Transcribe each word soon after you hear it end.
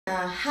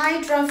A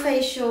hydra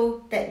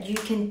facial that you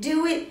can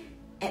do it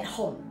at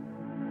home.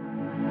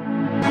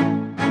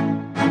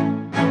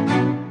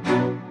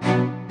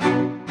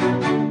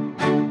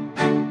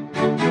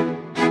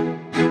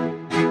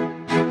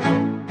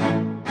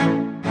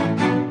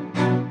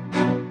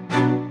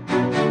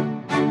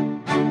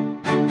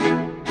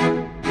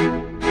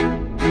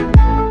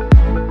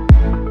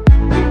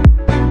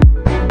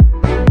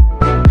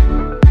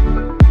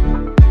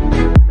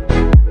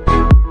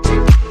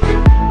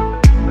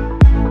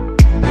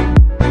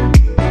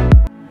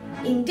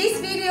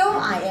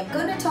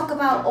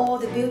 All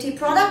the beauty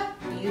product,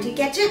 beauty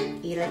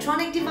gadget,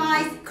 electronic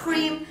device,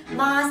 cream,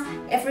 mask,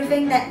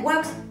 everything that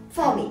works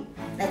for me.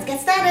 Let's get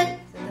started.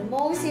 So the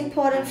most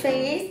important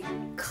thing is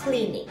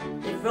cleaning.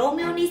 If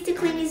Romeo needs to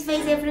clean his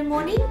face every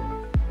morning,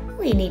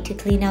 we need to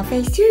clean our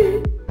face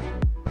too.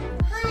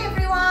 Hi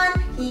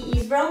everyone, he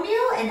is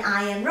Romeo and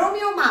I am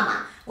Romeo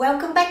Mama.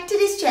 Welcome back to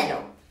this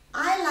channel.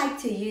 I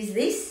like to use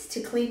this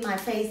to clean my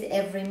face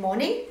every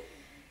morning.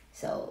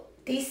 So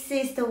this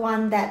is the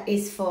one that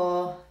is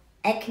for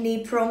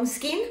acne prone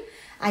skin.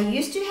 I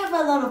used to have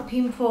a lot of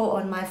pimple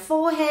on my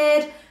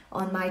forehead,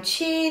 on my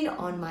chin,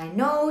 on my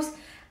nose.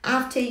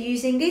 After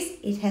using this,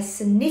 it has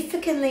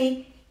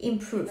significantly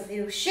improved. A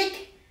little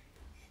shake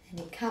and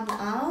it comes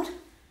out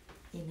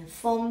in a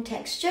foam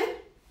texture.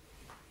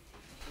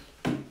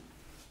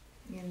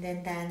 And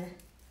then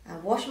I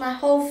wash my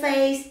whole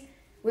face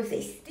with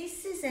this.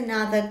 This is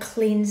another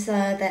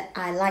cleanser that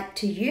I like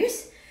to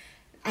use.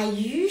 I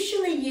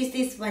usually use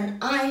this when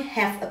I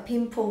have a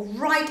pimple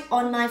right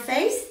on my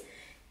face,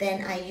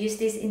 then I use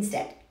this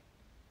instead.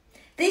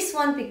 This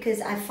one,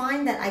 because I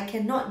find that I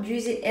cannot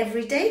use it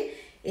every day,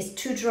 it's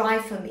too dry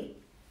for me.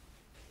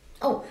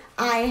 Oh,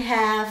 I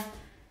have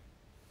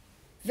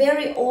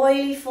very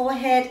oily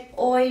forehead,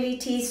 oily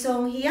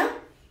T-zone here,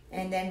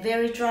 and then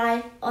very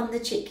dry on the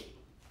cheek.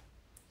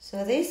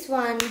 So this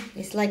one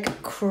is like a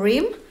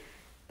cream,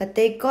 but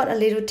they got a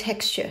little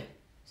texture.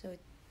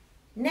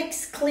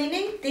 Next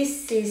cleaning,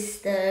 this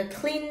is the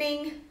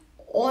cleaning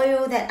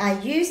oil that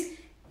I use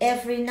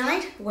every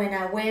night when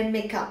I wear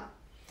makeup.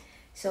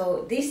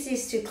 So this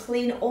is to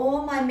clean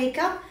all my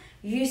makeup,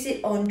 use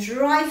it on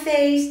dry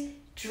face,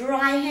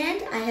 dry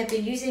hand. I have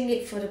been using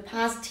it for the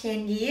past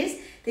 10 years.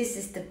 This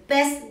is the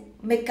best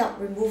makeup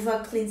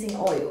remover cleansing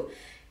oil.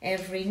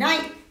 Every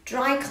night,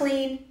 dry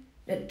clean,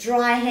 the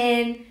dry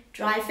hand,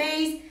 dry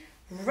face,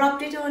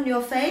 rub it on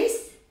your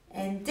face,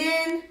 and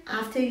then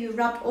after you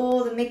rub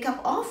all the makeup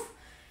off,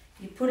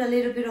 you put a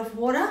little bit of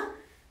water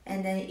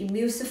and then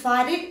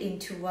emulsify it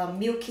into a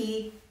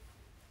milky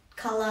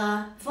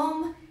color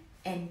foam,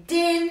 and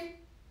then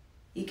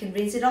you can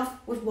rinse it off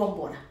with warm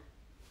water.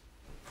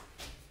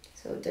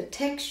 So the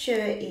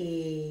texture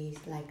is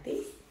like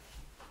this.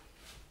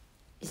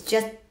 It's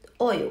just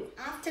oil.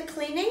 After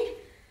cleaning,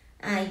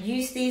 I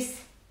use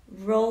this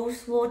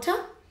rose water.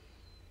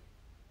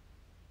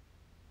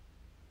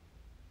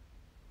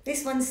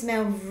 This one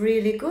smells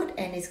really good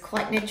and it's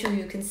quite natural.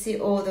 You can see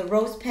all the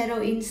rose petal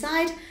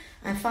inside.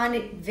 I find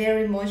it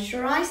very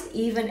moisturized,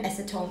 even as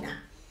a toner.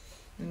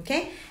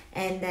 Okay,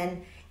 and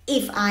then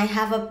if I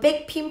have a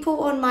big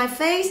pimple on my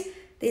face,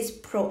 this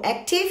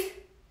Proactive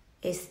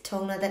is the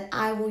toner that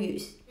I will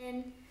use.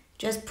 And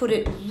just put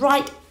it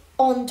right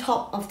on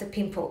top of the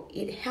pimple.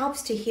 It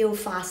helps to heal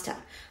faster.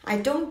 I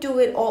don't do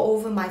it all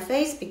over my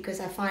face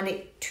because I find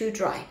it too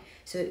dry.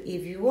 So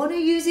if you want to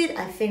use it,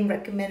 I think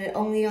recommend it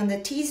only on the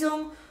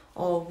T-zone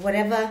or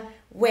whatever,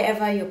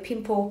 wherever your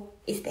pimple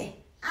is there.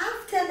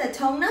 After the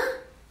toner,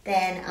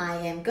 then I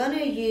am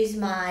gonna use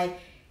my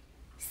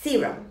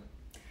serum.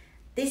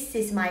 This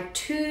is my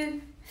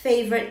two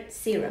favorite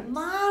serum.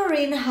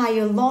 Marine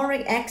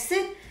hyaluronic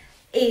acid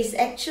is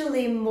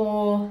actually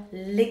more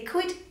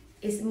liquid,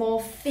 it's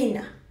more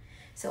thinner.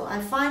 So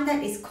I find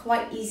that it's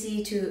quite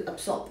easy to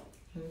absorb,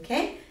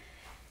 okay?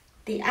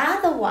 The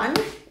other one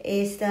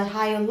is the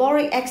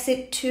hyaluronic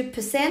acid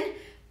 2%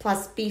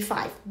 plus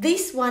B5.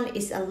 This one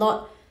is a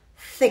lot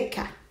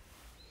thicker.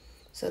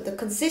 So the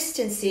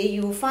consistency,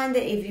 you will find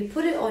that if you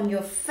put it on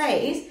your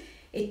face,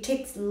 it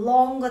takes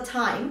longer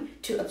time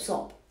to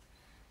absorb.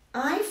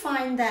 I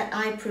find that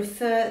I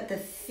prefer the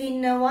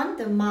thinner one,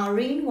 the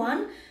marine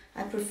one.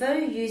 I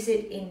prefer to use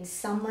it in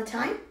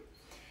summertime.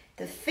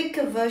 The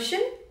thicker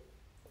version,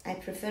 I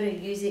prefer to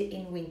use it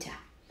in winter.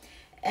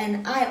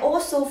 And I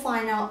also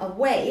find out a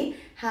way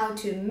how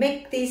to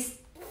make this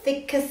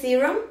thicker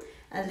serum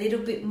a little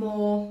bit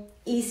more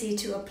easy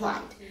to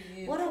apply.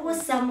 Water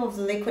some of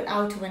the liquid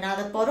out to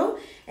another bottle,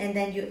 and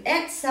then you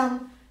add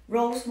some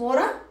rose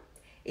water.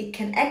 It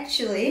can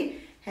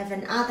actually have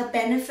another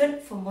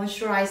benefit for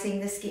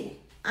moisturizing the skin.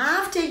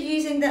 After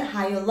using the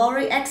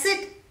hyaluronic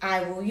acid,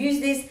 I will use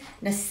this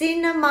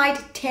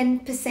Niacinamide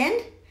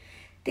 10%.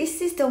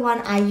 This is the one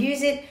I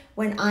use it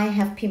when I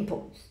have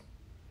pimples.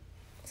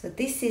 So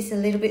this is a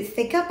little bit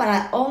thicker, but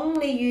I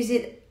only use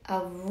it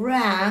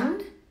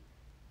around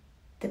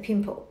the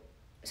pimple.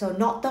 So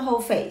not the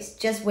whole face,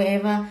 just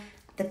wherever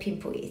the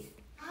pimple is.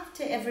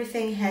 After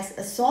everything has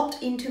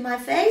absorbed into my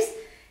face,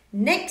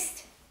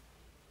 next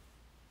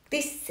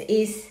This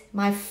is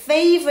my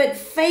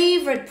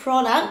favorite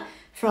product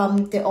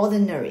from The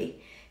Ordinary.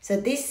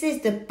 So this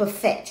is the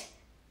Buffet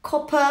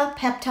Copper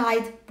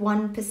Peptide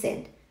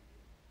 1%.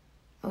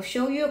 I'll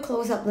show you a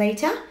close-up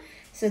later.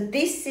 So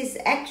this is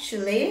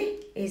actually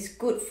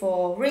good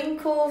for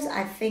wrinkles.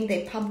 I think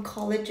they pump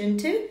collagen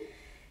too.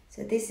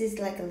 So this is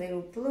like a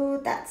little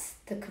blue. That's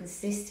the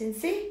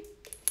consistency.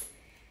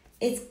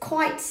 It's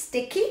quite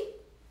sticky.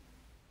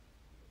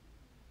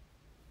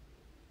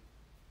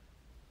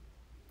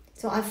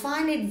 So I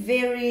find it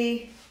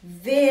very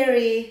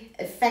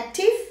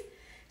effective.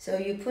 So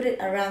you put it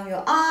around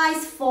your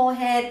eyes,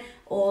 forehead,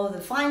 or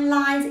the fine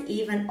lines,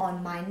 even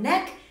on my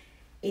neck.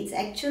 It's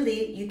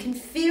actually, you can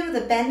feel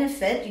the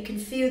benefit, you can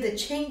feel the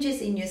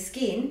changes in your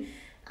skin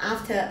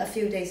after a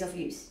few days of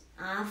use.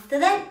 After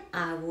that,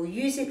 I will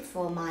use it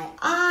for my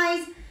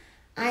eyes.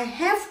 I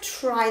have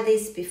tried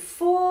this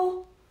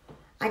before.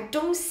 I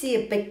don't see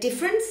a big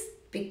difference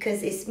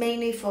because it's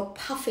mainly for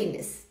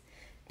puffiness.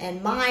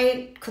 And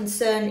my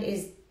concern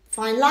is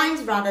fine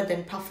lines rather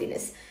than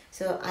puffiness.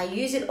 So I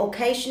use it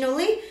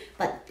occasionally,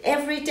 but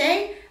every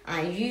day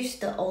I use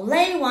the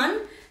Olay one.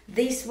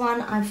 This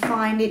one, I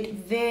find it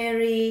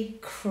very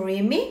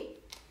creamy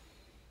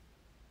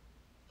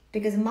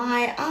because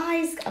my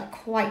eyes are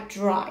quite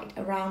dried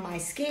around my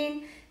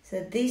skin.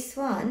 So this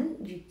one,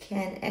 you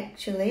can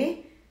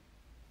actually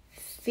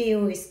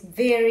feel is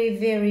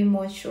very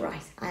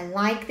moisturized. I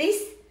like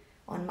this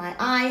on my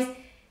eyes,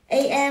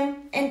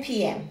 AM and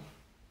PM.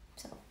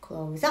 So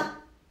close up,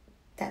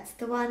 that's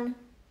the one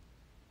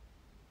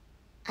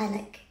I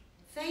like.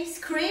 Face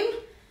cream,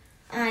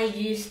 I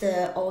use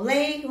the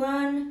Olay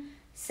one.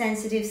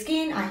 Sensitive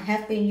skin, I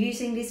have been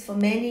using this for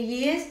many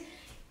years.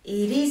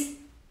 It is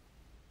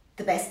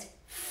the best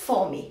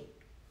for me.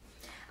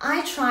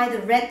 I tried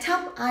the red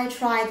tub, I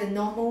tried the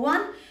normal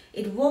one.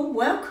 It won't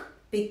work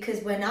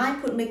because when I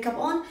put makeup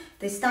on,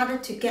 they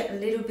started to get a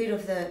little bit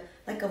of the,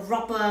 like a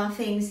rubber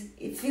things.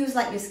 It feels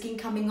like your skin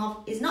coming off.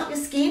 It's not your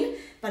skin,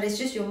 but it's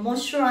just your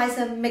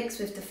moisturizer mixed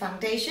with the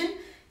foundation.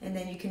 And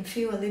then you can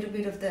feel a little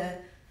bit of the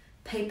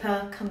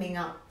paper coming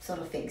up sort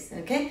of things,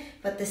 okay?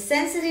 But the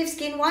sensitive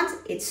skin ones,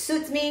 it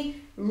suits me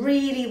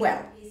really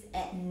well.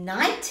 At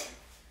night,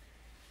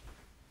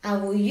 I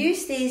will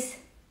use this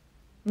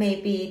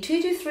maybe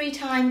 2 to 3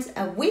 times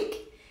a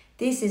week.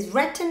 This is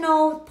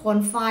retinol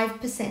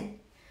 0.5%.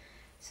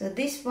 So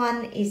this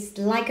one is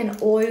like an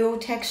oil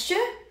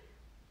texture,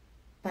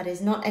 but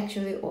it's not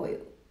actually oil.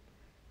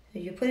 So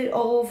you put it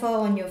over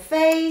on your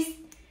face.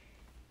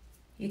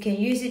 You can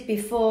use it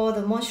before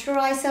the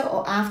moisturizer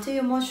or after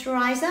your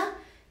moisturizer.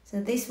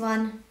 So this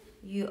one,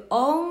 you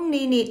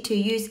only need to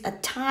use a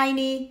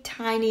tiny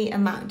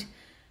amount.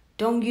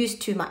 Don't use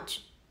too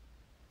much,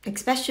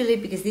 especially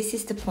because this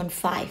is the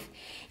 0.5.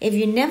 If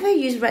you never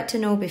used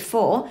retinol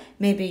before,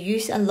 maybe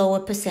use a lower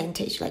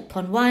percentage like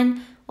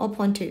 0.1 or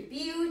 0.2.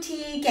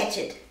 Beauty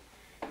gadget.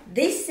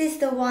 This is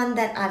the one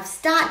that I've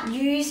started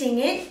using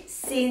it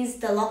since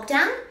the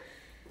lockdown,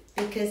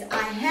 because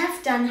I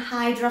have done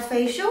hydra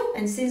facial,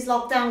 and since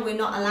lockdown we're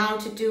not allowed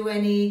to do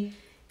any,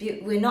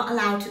 we're not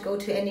allowed to go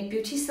to any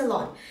beauty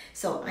salon.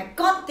 So I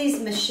got this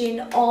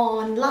machine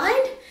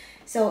online.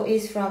 So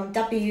it's from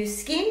W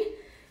Skin.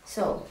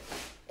 So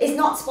it's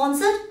not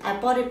sponsored. I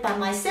bought it by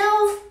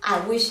myself.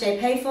 I wish they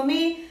paid for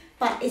me,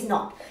 but it's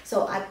not.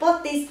 So I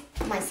bought this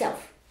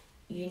myself.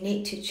 You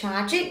need to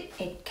charge it.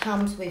 It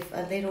comes with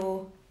a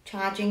little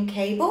charging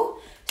cable.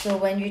 So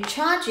when you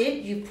charge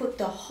it, you put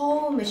the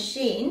whole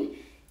machine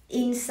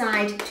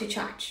inside to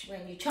charge.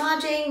 When you're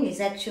charging, it's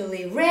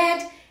actually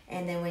red,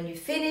 and then when you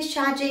finish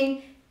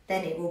charging,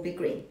 then it will be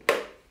green.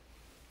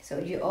 So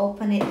you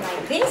open it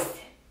like this,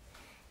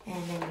 and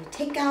then you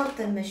take out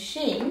the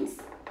machines.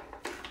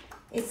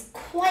 It's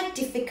quite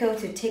difficult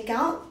to take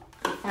out.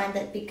 I find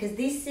that because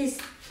this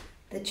is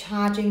the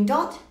charging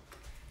dot,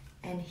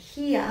 and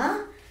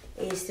here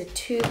is the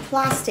 2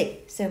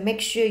 plastic. So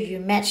make sure you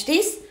match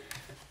this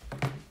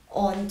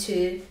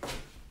onto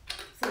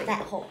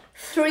that hole.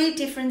 3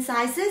 different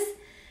sizes.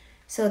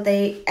 So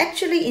they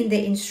actually, in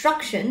the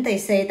instruction, they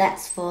say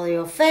that's for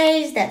your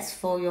face, that's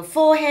for your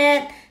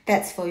forehead,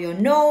 that's for your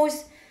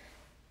nose,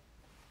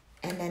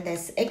 and then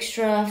there's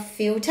extra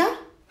filter.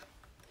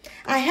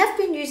 I have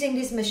been using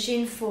this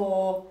machine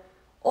for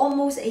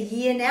almost a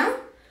year now,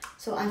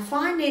 so I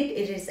find it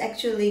is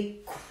actually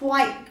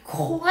quite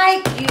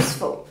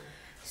useful.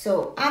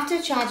 So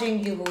after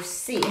charging, you will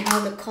see how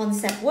the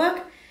concept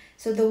works.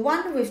 So the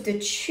one with the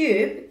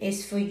tube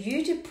is for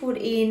you to put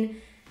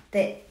in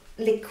the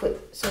liquid.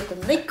 So the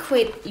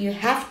liquid you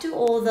have to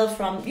order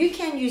from, you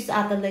can use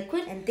other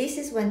liquid, and this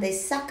is when they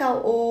suck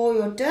out all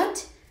your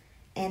dirt,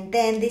 and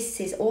then this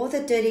is all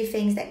the dirty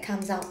things that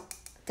comes out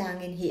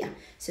down in here.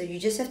 So you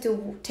just have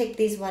to take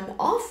this one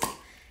off,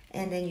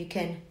 and then you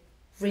can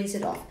rinse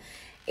it off.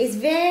 It's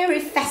very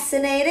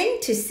fascinating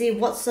to see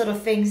what sort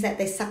of things that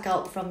they suck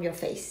out from your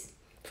face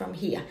from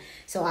here.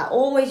 So I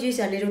always use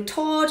a little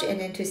torch, and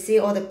then to see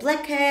all the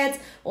blackheads,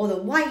 all the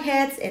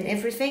whiteheads and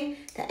everything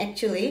that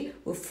actually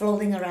were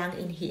floating around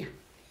in here.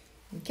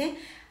 Okay,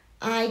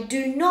 I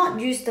do not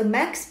use the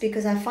max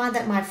because I find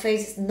that my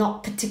face is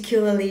not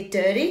particularly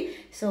dirty.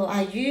 So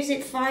I use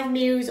it 5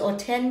 mils or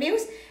 10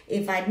 mils.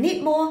 If I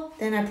need more,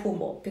 then I pull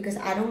more because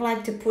I don't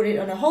like to put it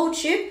on a whole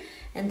tube.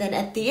 And then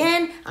at the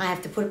end, I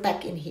have to put it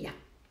back in here.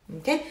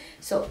 Okay,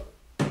 so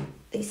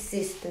this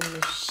is the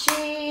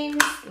machine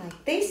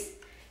like this.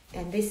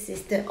 And this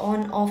is the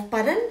on-off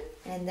button.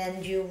 And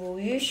then you will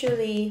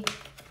usually...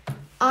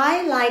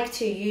 I like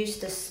to use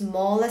the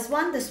smallest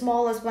one. The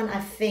smallest one, I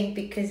think,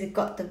 because it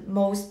got the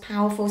most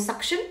powerful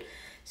suction.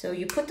 So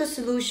you put the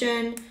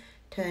solution,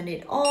 turn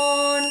it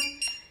on,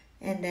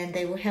 and then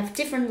they will have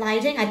different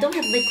lighting. I don't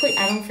have liquid.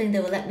 I don't think they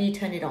will let me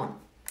turn it on.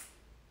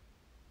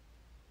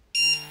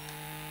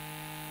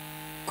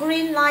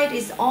 Green light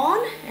is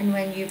on, and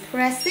when you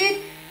press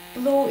it,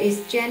 blue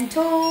is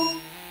gentle,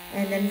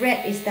 and then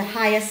red is the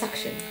higher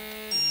suction.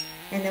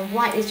 And then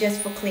white is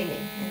just for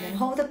cleaning. And then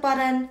hold the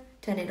button,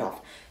 turn it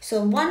off.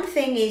 So one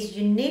thing is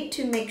you need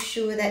to make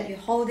sure that you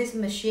hold this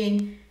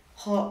machine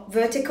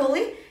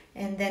vertically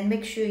and then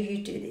make sure you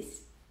do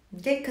this.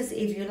 Okay, because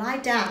if you lie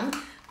down,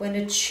 when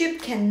the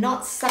tube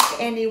cannot suck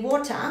any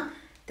water,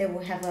 they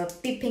will have a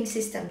beeping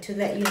system to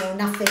let you know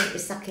nothing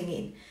is sucking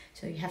in.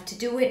 So you have to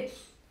do it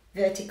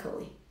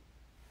vertically.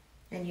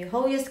 And you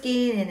hold your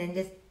skin and then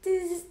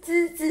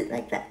just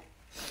like that.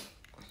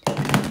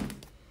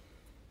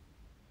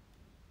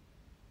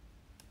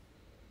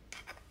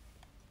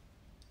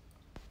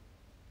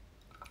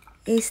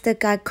 It's the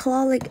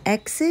glycolic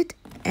acid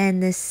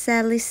and the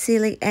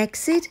salicylic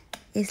acid.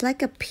 It's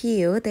like a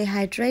peel. They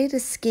hydrate the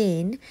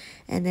skin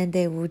and then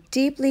they will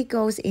deeply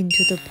goes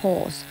into the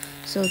pores.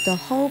 So the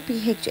whole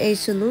PHA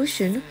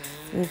solution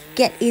will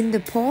get in the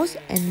pores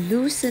and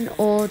loosen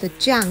all the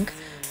junk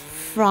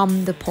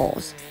from the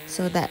pores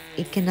so that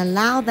it can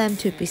allow them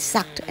to be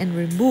sucked and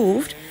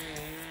removed.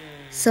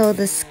 So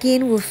the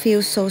skin will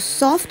feel so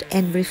soft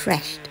and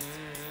refreshed.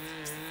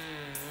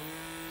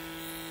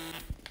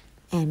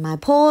 And my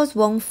pores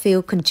won't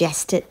feel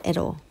congested at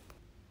all.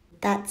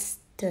 That's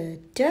the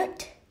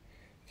dirt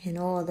and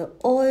all the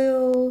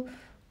oil,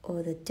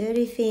 all the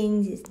dirty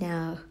things is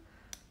now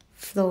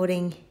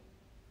floating.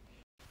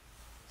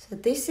 So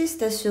this is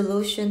the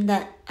solution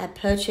that I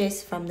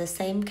purchased from the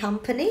same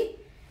company.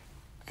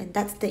 And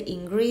that's the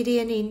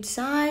ingredient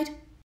inside.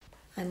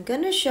 I'm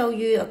gonna show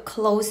you a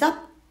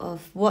close-up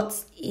of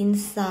what's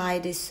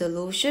inside this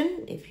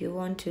solution if you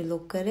want to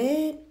look at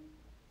it.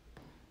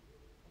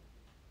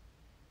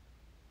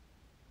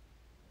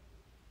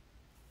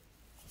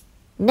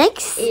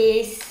 Next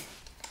is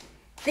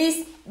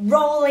this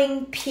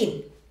rolling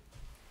pin.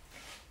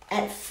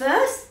 At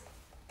first,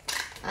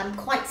 I'm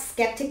quite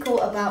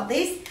skeptical about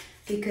this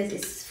because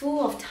it's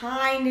full of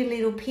tiny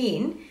little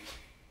pin.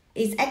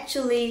 It's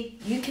actually,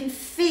 you can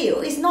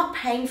feel, it's not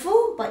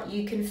painful, but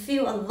you can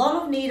feel a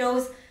lot of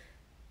needles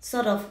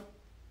sort of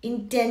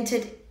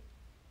indented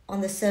on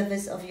the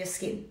surface of your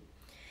skin.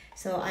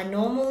 So I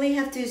normally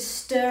have to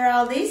stir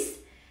out this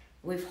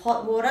with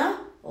hot water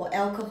or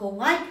alcohol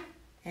wipe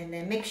and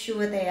then make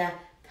sure they are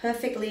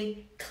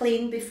perfectly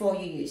clean before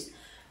you use.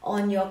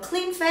 On your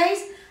clean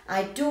face,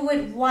 I do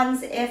it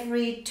once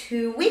every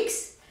 2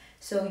 weeks.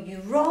 So you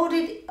roll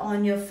it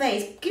on your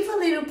face, give a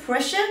little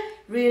pressure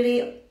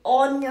really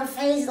on your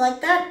face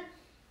like that.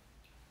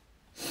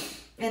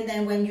 And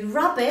then when you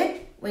rub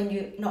it, when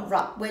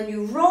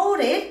you roll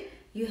it,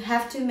 you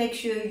have to make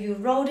sure you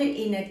roll it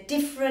in a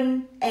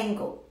different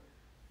angle.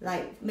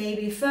 Like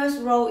maybe first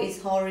roll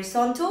is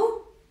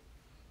horizontal,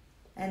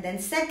 and then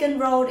second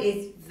roll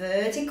is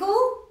vertical,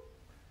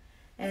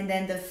 and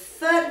then the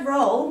third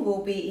roll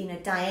will be in a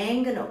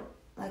diagonal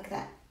like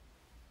that.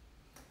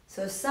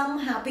 So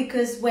somehow,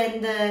 because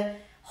when the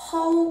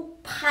hole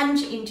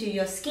punch into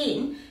your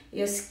skin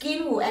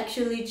will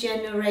actually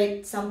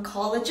generate some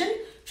collagen,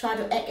 try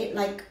to act it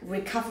like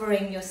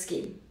recovering your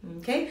skin.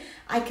 Okay,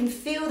 I can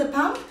feel the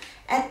pump.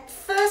 At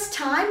first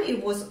time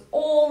it was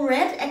all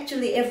red,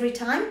 actually every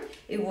time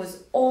it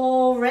was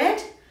all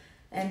red,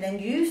 and then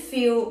you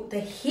feel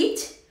the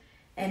heat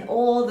and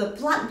all the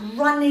blood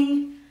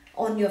running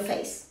on your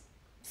face.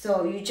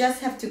 So you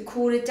just have to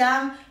cool it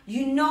down.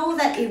 You know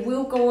that it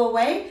will go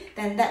away,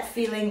 then that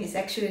feeling is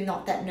actually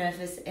not that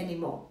nervous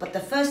anymore. But the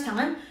first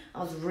time, I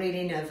was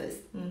really nervous.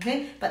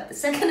 Okay, but the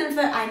second and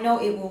third, I know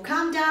it will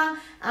calm down.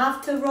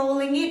 After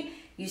rolling it,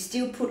 you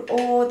still put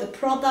all the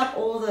product,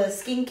 all the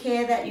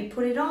skincare that you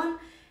put it on,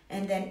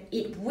 and then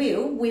it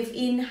will,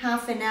 within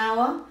half an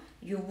hour,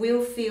 you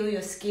will feel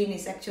your skin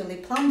is actually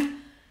plump,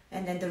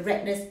 and then the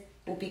redness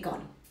will be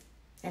gone.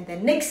 And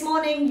then next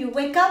morning, you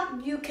wake up,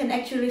 you can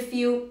actually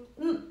feel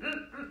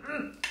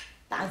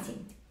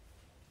bouncing.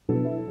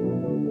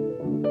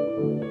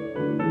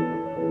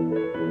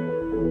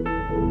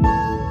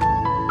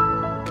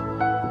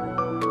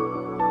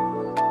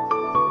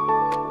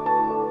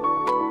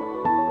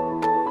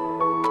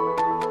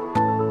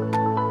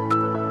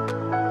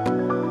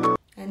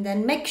 And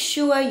then make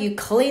sure you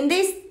clean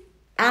this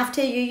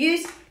after you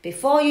use,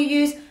 before you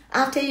use,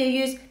 after you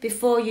use,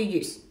 before you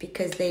use,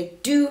 because they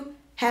do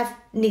have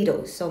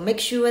needles. So make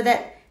sure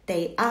that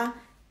they are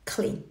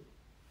clean.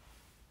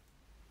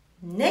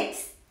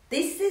 Next,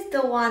 this is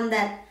the one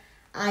that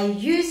I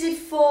use it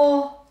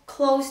for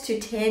close to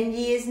 10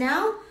 years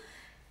now.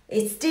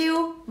 It's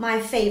still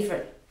my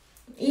favorite.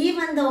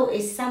 Even though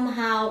it's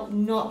somehow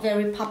not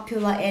very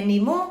popular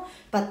anymore,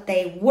 but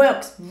they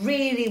work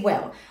really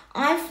well.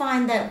 I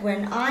find that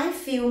when I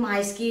feel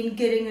my skin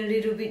getting a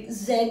little bit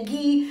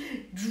saggy,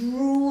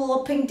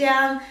 drooping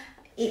down,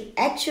 it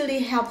actually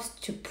helps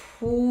to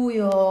pull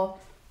your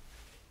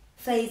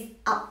face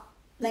up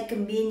like a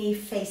mini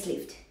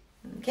facelift.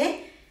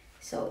 Okay,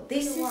 so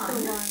this is the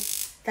one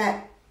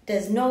that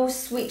there's no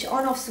switch,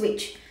 on off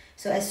switch.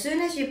 So as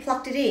soon as you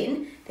plugged it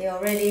in, they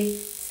already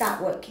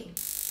start working.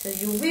 So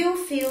you will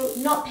feel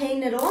not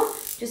pain at all,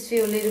 just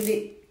feel a little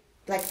bit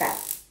like that.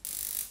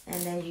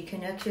 And then you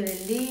can actually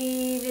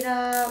leave it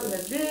up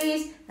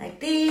like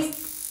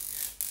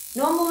this.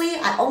 Normally,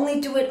 I only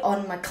do it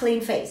on my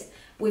clean face.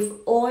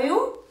 With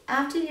oil,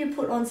 after you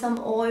put on some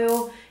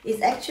oil,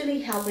 it's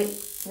actually help it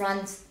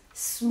runs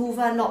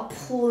smoother, not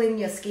pulling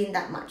your skin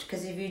that much.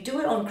 Because if you do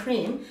it on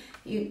cream,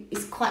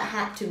 it's quite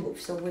hard to move.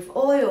 So with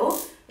oil,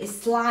 it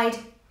slides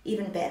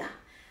even better.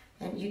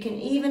 And you can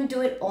even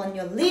do it on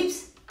your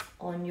lips,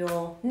 on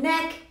your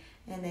neck,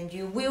 and then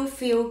you will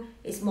feel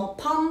it's more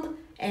pump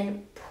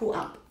and pull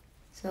up.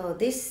 So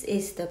this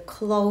is the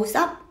close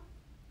up.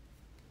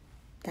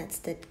 That's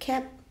the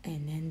cap,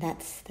 and then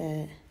that's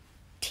the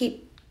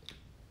tip.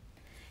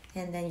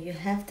 And then you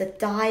have the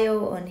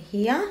dial on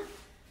here.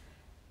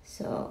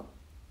 So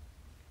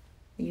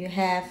you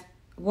have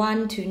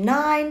 1 to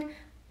 9.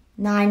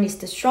 9 is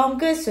the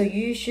strongest, so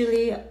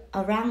usually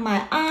around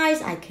my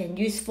eyes I can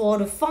use 4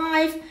 to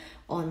 5.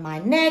 On my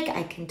neck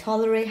I can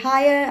tolerate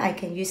higher, I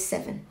can use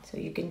 7. So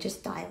you can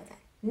just dial that.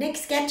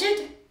 Next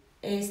gadget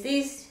is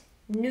this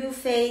New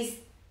Face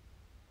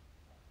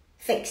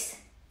Fix.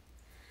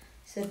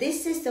 So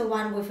this is the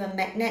one with a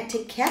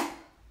magnetic cap,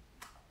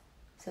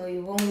 so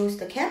you won't lose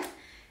the cap.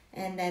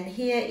 And then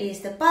here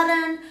is the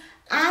button.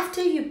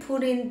 After you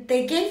put in,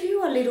 they gave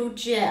you a little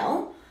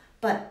gel,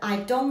 but I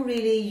don't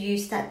really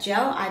use that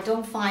gel. I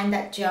don't find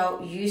that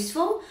gel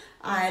useful.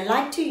 I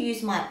like to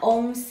use my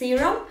own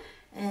serum,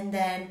 and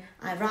then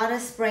I rather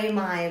spray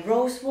my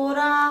rose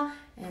water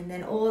and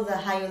then all the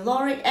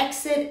hyaluronic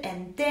acid,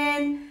 and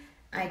then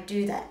I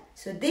do that.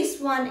 So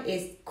this one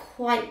is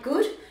quite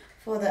good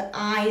for the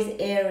eyes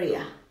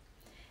area,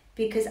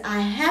 because I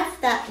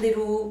have that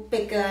little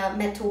bigger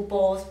metal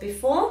balls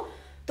before.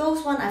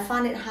 Those one I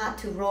find it hard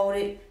to roll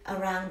it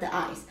around the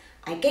eyes.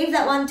 I gave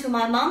that one to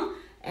my mom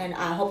and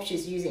I hope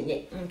she's using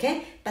it,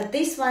 okay? But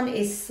this one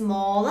is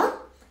smaller.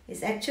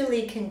 It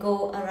actually can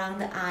go around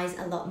the eyes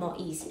a lot more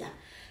easier.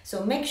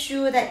 So make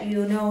sure that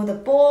you know the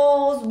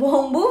balls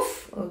won't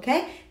move,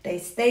 okay? They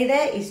stay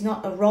there, it's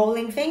not a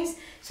rolling thing.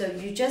 So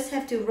you just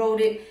have to roll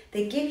it.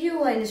 They give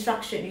you an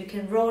instruction. You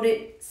can roll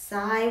it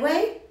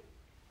sideways,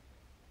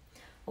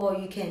 or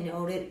you can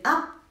roll it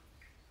up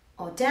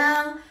or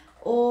down,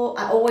 or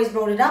I always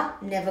roll it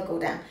up, never go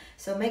down.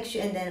 So make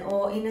sure, and then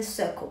all in a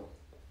circle.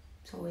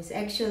 So it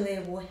actually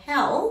will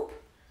help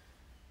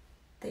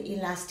the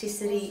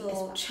elasticity.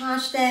 Also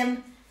charge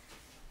them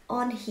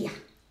on here.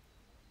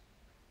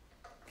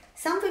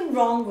 Something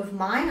wrong with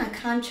mine, I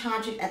can't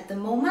charge it at the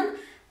moment.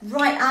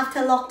 Right after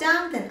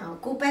lockdown, then I'll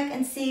go back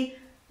and see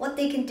what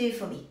they can do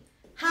for me.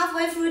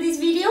 Halfway through this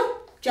video,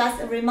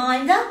 just a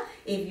reminder,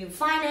 if you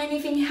find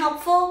anything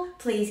helpful,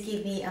 please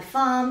give me a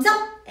thumbs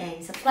up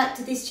and subscribe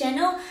to this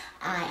channel.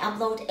 I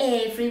upload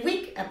every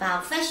week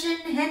about fashion,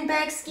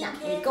 handbags,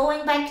 skincare. We're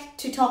going back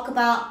to talk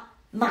about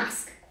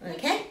mask,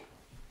 okay?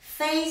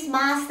 Face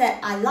mask that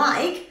I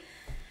like.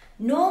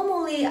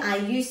 Normally, I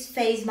use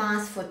face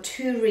mask for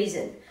 2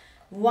 reasons.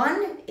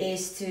 One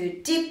is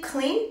to deep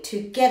clean,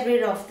 to get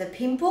rid of the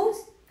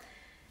pimples.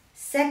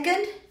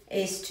 Second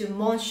is to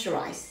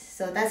moisturize.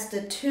 So that's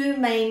the 2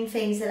 main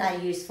things that I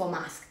use for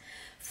mask.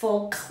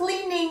 For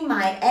cleaning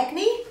my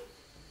acne,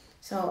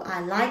 so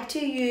I like to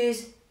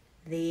use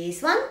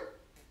this one.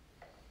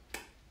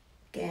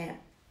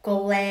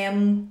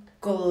 Glam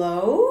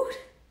Glow.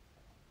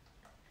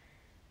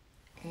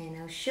 And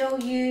I'll show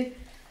you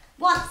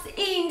what's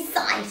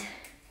inside.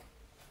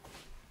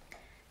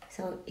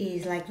 So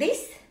it's like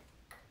this.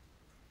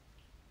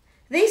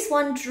 This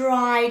one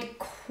dried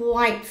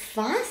quite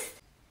fast.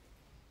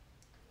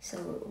 So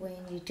when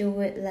you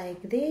do it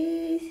like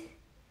this,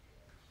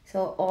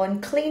 so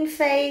on clean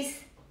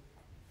face,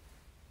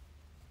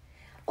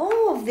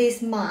 all of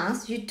these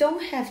masks, you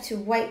don't have to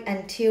wait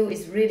until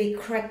it's really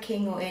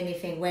cracking or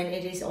anything. When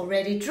it is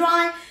already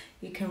dry,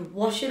 you can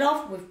wash it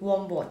off with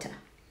warm water.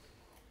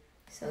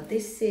 So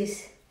this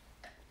is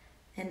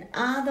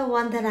another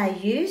one that I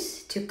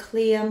use to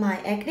clear my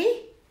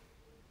acne.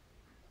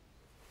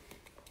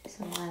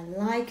 So I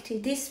like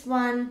this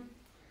one,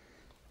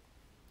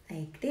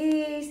 like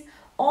this.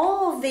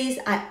 All of these,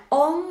 I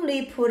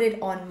only put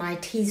it on my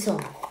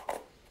T-zone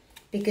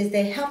because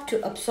they help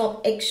to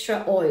absorb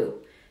extra oil.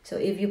 So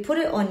if you put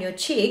it on your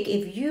cheek,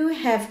 if you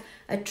have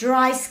a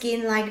dry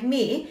skin like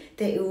me,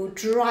 then it will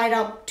dry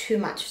up too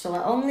much. So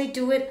I only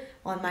do it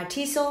on my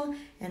T-zone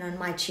and on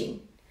my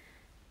chin.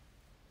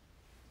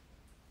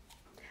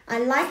 I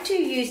like to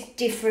use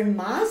different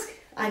masks.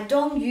 I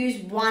don't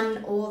use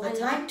one all the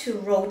time. I like to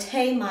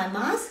rotate my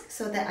mask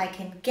so that I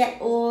can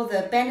get all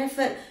the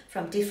benefit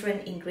from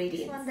different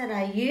ingredients. This one that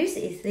I use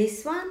is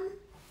this one.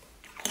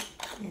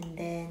 And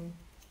then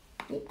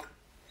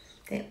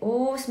they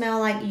all smell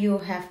like you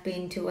have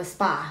been to a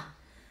spa.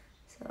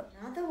 So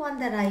another one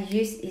that I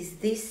use is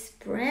this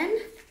brand.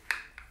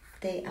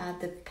 They are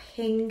the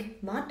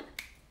pink mud.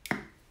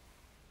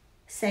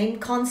 Same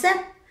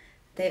concept.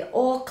 They're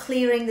all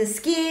clearing the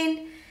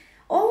skin.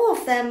 All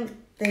of them,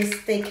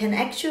 they can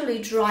actually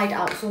dry it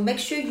out. So make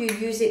sure you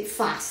use it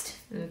fast.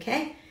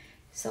 Okay.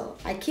 So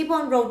I keep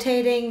on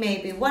rotating.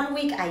 Maybe 1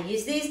 week I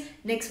use this.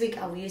 Next week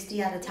I will use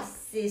the other type.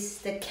 This is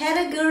the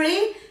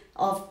category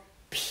of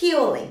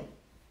peeling.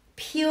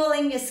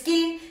 Peeling your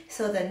skin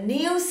so the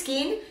new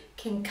skin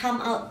can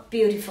come out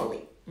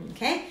beautifully.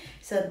 Okay.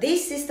 So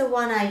this is the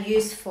one I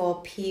use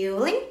for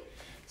peeling.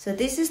 So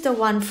this is the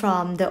one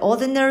from The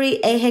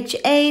Ordinary,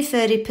 AHA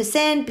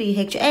 30%,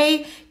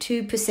 BHA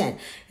 2%.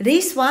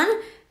 This one,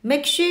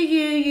 make sure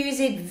you use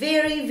it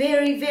very,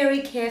 very, very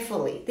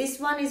carefully.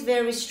 This one is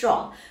very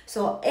strong.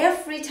 So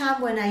every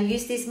time when I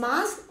use this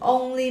mask,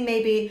 only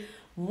maybe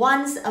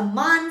once a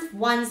month,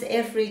 once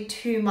every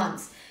 2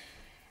 months.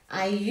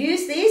 I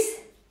use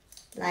this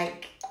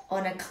like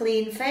on a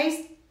clean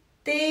face.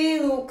 They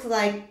look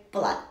like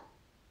blood.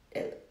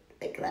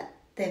 Like that.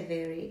 They're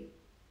very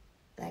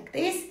like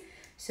this.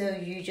 So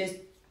you just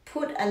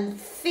put a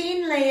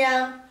thin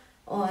layer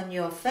on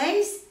your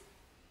face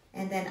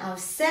and then I'll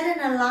set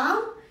an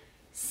alarm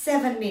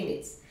 7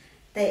 minutes.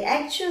 They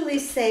actually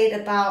said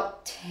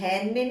about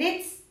 10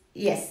 minutes.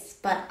 Yes,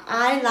 but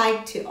I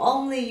like to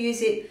only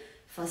use it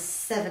for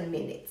 7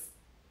 minutes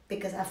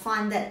because I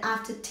find that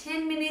after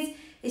 10 minutes,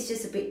 it's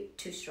just a bit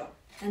too strong.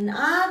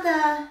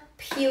 Another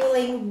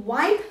peeling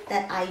wipe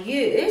that I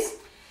use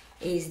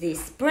is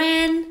this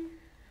brand.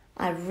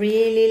 I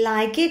really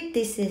like it.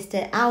 This is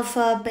the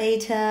Alpha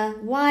Beta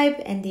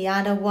wipe and the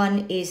other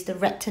one is the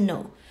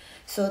retinol.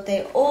 So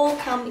they all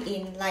come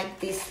in like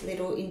this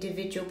little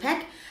individual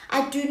pack.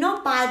 I do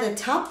not buy the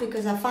tub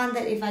because I find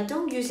that if I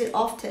don't use it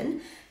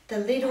often, the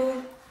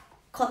little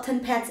cotton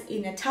pads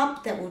in a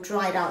tub that will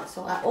dry it out.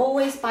 So I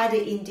always buy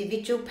the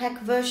individual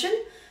pack version.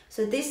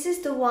 So this is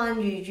the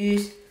one you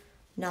use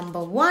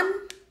number 1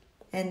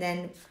 and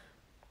then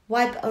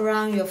wipe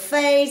around your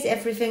face,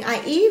 everything.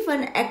 I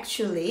even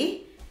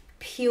actually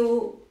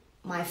peel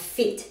my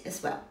feet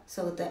as well.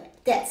 So the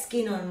dead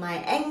skin on my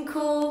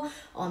ankle,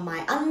 on my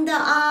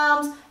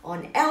underarms,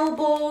 on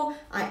elbow,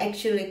 I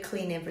actually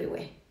clean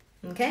everywhere.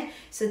 Okay,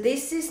 so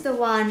this is the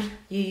one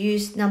you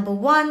use. Number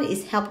 1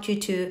 is helped you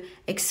to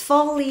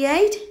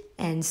exfoliate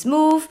and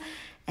smooth.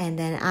 And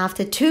then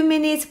after 2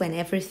 minutes, when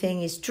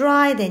everything is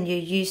dry, then you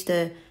use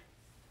the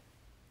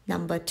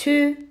number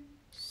 2.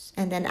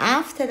 And then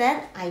after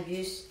that, I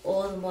use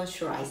all the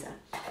moisturizer.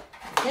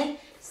 Okay.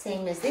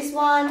 Same as this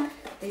one.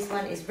 This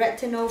one is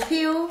retinol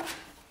peel.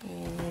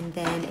 And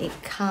then it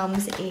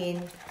comes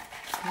in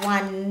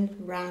 1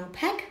 round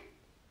pack.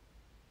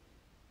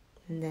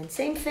 And then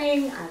same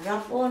thing, I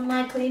rub on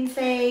my clean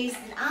face.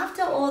 And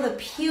after all the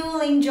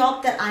peeling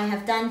job that I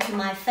have done to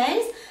my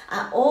face,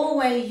 I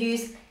always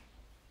use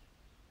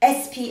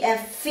SPF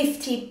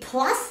 50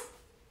 plus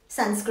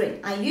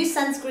sunscreen. I use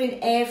sunscreen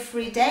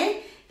every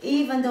day,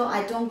 even though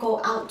I don't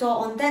go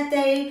outdoor on that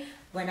day.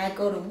 When I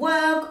go to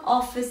work,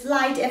 office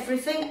light,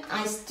 everything,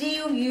 I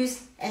still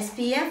use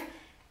SPF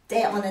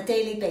there on a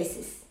daily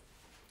basis,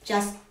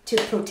 just to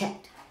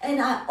protect.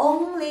 And I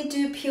only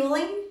do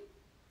peeling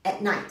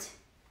at night.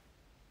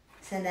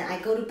 So then I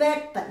go to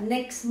bed, but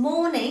next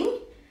morning,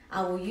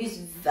 I will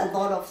use a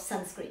lot of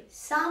sunscreen.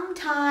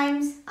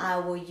 Sometimes I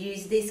will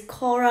use this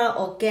Cora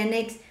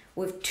Organics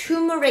with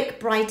turmeric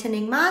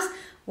brightening mask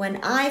when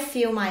I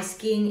feel my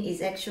skin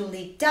is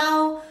actually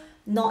dull,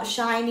 not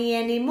shiny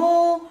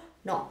anymore,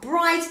 not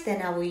bright,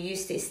 then I will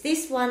use this.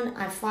 This one,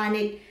 I find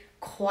it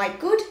quite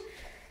good,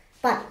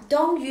 but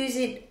don't use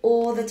it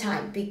all the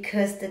time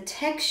because the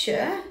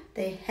texture,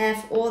 they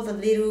have all the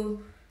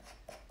little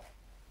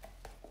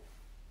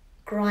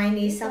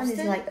grimy substance.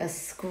 It's like a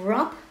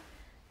scrub,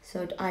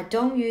 so I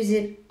don't use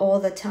it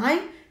all the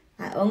time.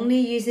 I only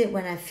use it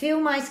when I feel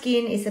my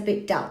skin is a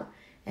bit dull.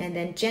 And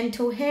then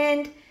gentle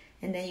hand,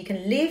 and then you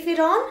can leave it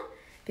on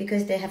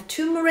because they have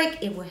turmeric,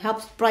 it will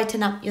help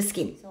brighten up your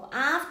skin. So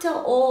after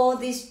all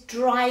this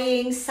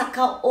drying, suck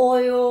out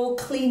oil,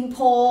 clean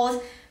pores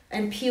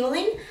and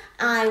peeling,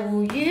 I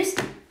will use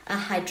a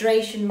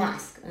hydration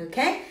mask,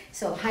 okay?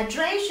 So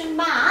hydration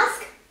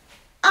mask,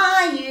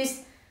 I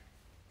use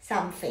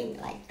something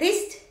like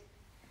this,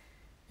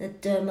 the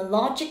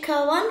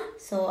Dermalogica one.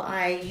 So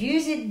I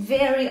use it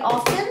very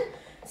often.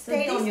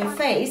 Stay on your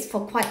face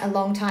for quite a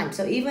long time.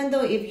 So even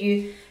though if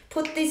you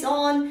put this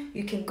on,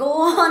 you can go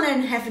on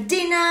and have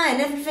dinner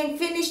and everything,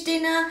 finish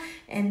dinner,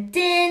 and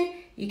then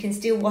you can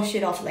still wash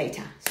it off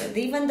later. So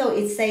even though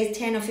it says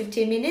 10 or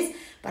 15 minutes,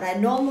 but I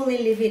normally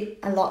leave it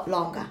a lot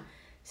longer.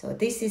 So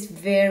this is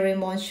very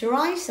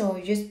moisturized. So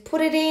you just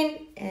put it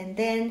in and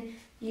then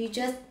you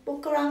just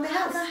walk around the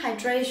house. The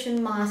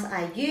hydration mask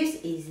I use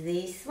is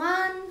this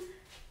one.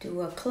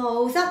 Do a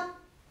close up.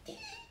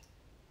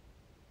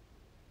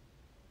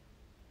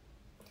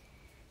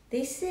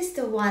 This is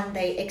the one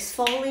they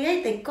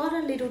exfoliate. They got a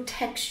little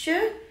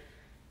texture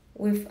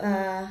with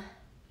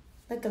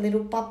like a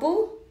little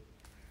bubble.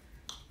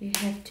 You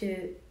have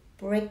to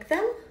break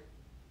them.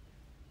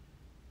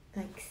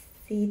 Like,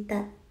 see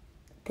that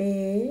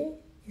there?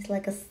 It's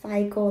like a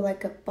cycle,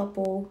 like a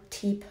bubble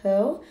tea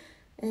pearl.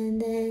 And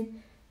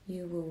then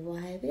you will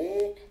wipe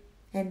it.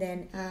 And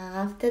then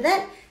after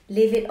that,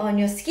 leave it on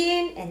your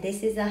skin. And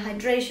this is a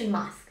hydration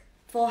mask.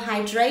 For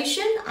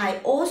hydration, I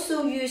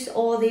also use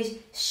all these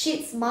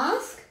sheets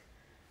mask.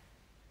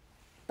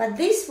 But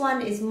this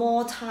one is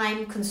more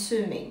time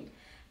consuming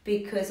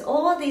because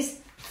all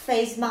these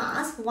face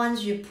masks,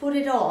 once you put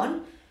it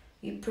on,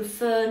 you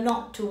prefer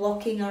not to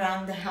walking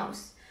around the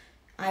house.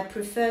 I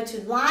prefer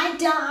to lie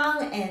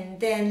down and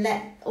then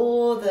let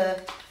all the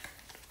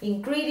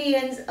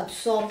ingredients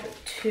absorb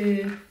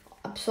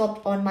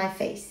on my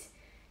face.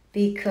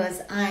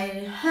 Because I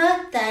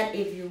heard that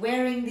if you're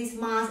wearing this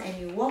mask and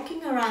you're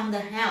walking around the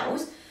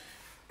house,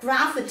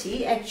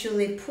 gravity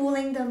actually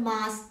pulling the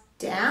mask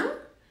down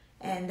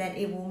and then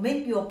it will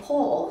make your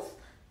pores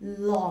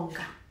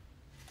longer.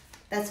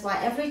 That's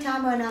why every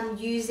time when I'm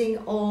using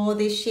all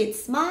these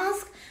sheets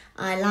mask,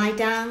 I lie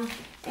down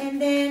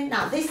and then,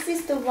 now this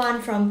is the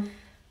one from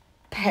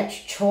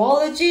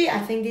Petrology. I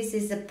think this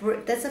is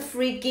that's a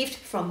free gift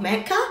from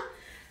Mecca.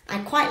 I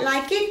quite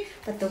like it,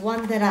 but the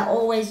one that I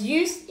always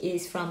use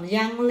is from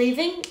Young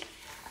Living.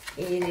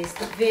 It is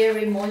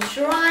very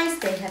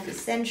moisturized. They have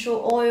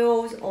essential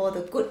oils, all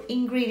the good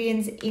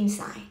ingredients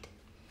inside.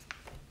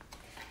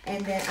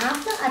 And then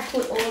after I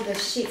put all the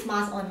sheet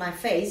mask on my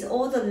face,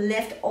 all the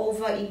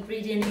leftover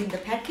ingredient in the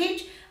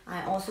package,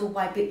 I also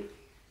wipe it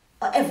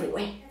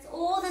everywhere. That's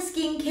all the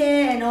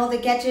skincare and all the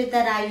gadget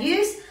that I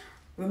use.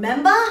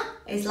 Remember,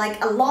 it's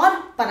like a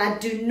lot, but I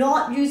do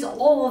not use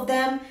all of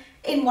them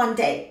in one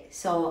day.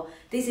 So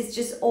this is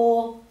just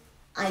all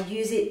I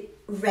use it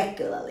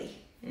regularly.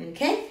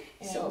 Okay,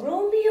 so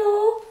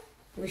Romeo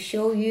will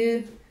show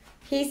you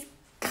his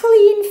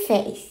clean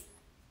face.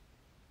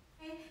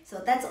 Okay,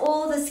 so that's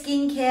all the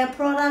skincare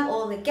product,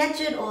 all the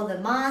gadget, all the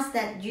masks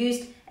that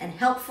used and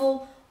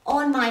helpful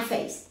on my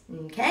face.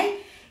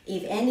 Okay,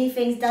 if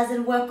anything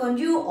doesn't work on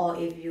you or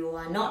if you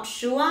are not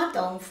sure,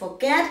 don't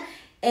forget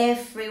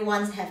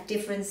everyone's have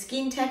different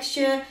skin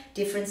texture,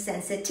 different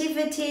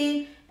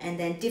sensitivity, and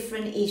then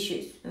different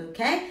issues.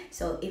 Okay,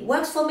 so it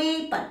works for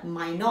me but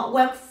might not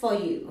work for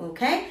you.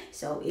 Okay,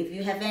 so if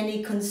you have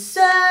any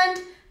concern,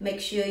 make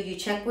sure you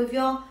check with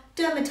your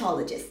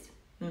dermatologist.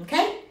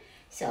 Okay,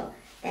 so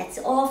that's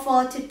all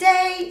for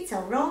today.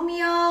 So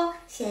Romeo,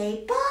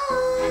 say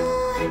bye.